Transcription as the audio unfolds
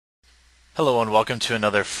Hello and welcome to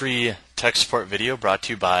another free tech support video brought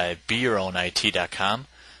to you by BeYourOwnIT.com.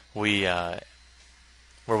 Where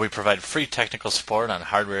we provide free technical support on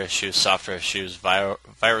hardware issues, software issues,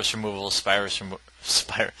 virus removal, spyware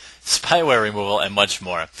removal, and much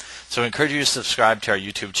more. So we encourage you to subscribe to our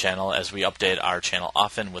YouTube channel as we update our channel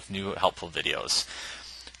often with new helpful videos.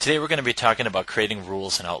 Today we're going to be talking about creating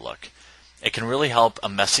rules in Outlook. It can really help a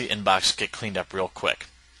messy inbox get cleaned up real quick.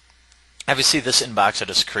 Obviously, this inbox I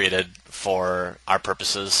just created for our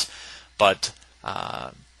purposes, but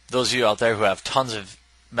those of you out there who have tons of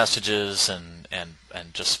messages and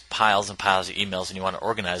just piles and piles of emails and you want to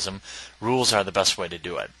organize them, rules are the best way to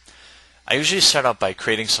do it. I usually start out by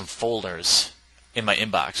creating some folders in my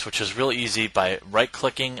inbox, which is real easy by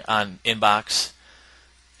right-clicking on inbox,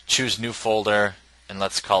 choose new folder, and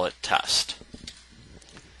let's call it test.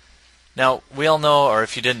 Now, we all know, or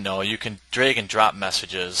if you didn't know, you can drag and drop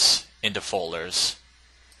messages into folders.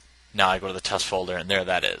 Now I go to the test folder and there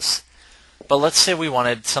that is. But let's say we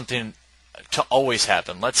wanted something to always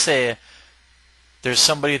happen. Let's say there's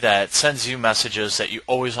somebody that sends you messages that you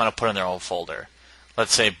always want to put in their own folder.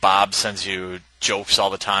 Let's say Bob sends you jokes all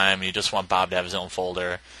the time and you just want Bob to have his own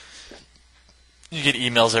folder. You get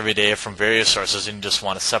emails every day from various sources and you just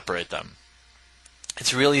want to separate them.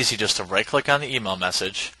 It's real easy just to right click on the email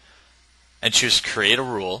message and choose create a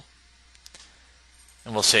rule.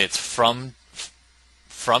 And we'll say it's from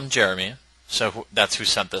Jeremy, so that's who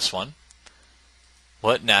sent this one.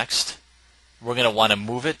 What next? We're going to want to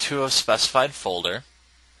move it to a specified folder,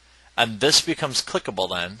 and this becomes clickable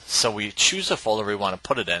then, so we choose a folder we want to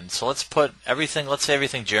put it in. So let's put everything, let's say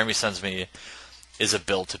everything Jeremy sends me is a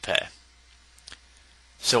bill to pay.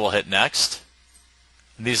 So we'll hit next.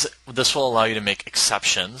 This will allow you to make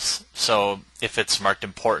exceptions, so if it's marked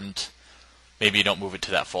important, maybe you don't move it to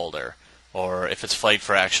that folder. Or if it's flagged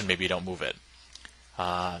for action, maybe you don't move it.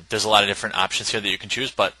 There's a lot of different options here that you can choose,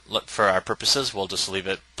 but for our purposes, we'll just leave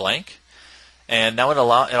it blank. And now it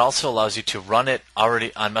also allows you to run it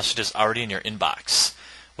already on messages already in your inbox.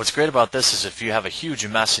 What's great about this is if you have a huge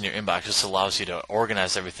mess in your inbox, this allows you to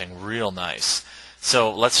organize everything real nice.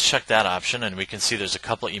 So let's check that option, and we can see there's a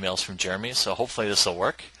couple of emails from Jeremy, so hopefully this will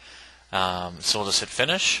work. So we'll just hit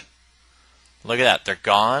finish. Look at that, they're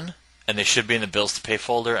gone. And they should be in the bills to pay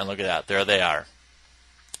folder, and look at that, there they are.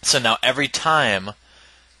 So now every time,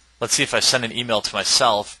 let's see if I send an email to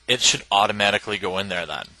myself, it should automatically go in there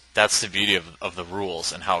then. That's the beauty of the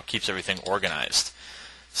rules and how it keeps everything organized.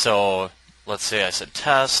 So let's say I said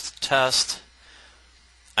test,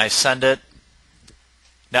 I send it.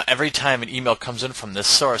 Now every time an email comes in from this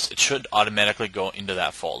source, it should automatically go into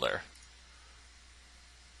that folder.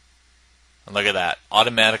 And look at that,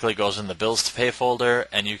 automatically goes in the bills to pay folder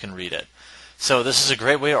and you can read it. So this is a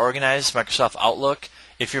great way to organize Microsoft Outlook.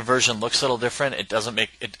 If your version looks a little different,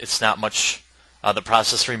 it's not much, the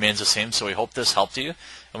process remains the same, so we hope this helped you.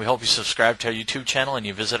 And we hope you subscribe to our YouTube channel and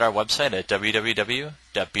you visit our website at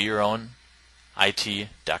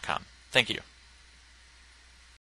www.beyourownit.com. Thank you.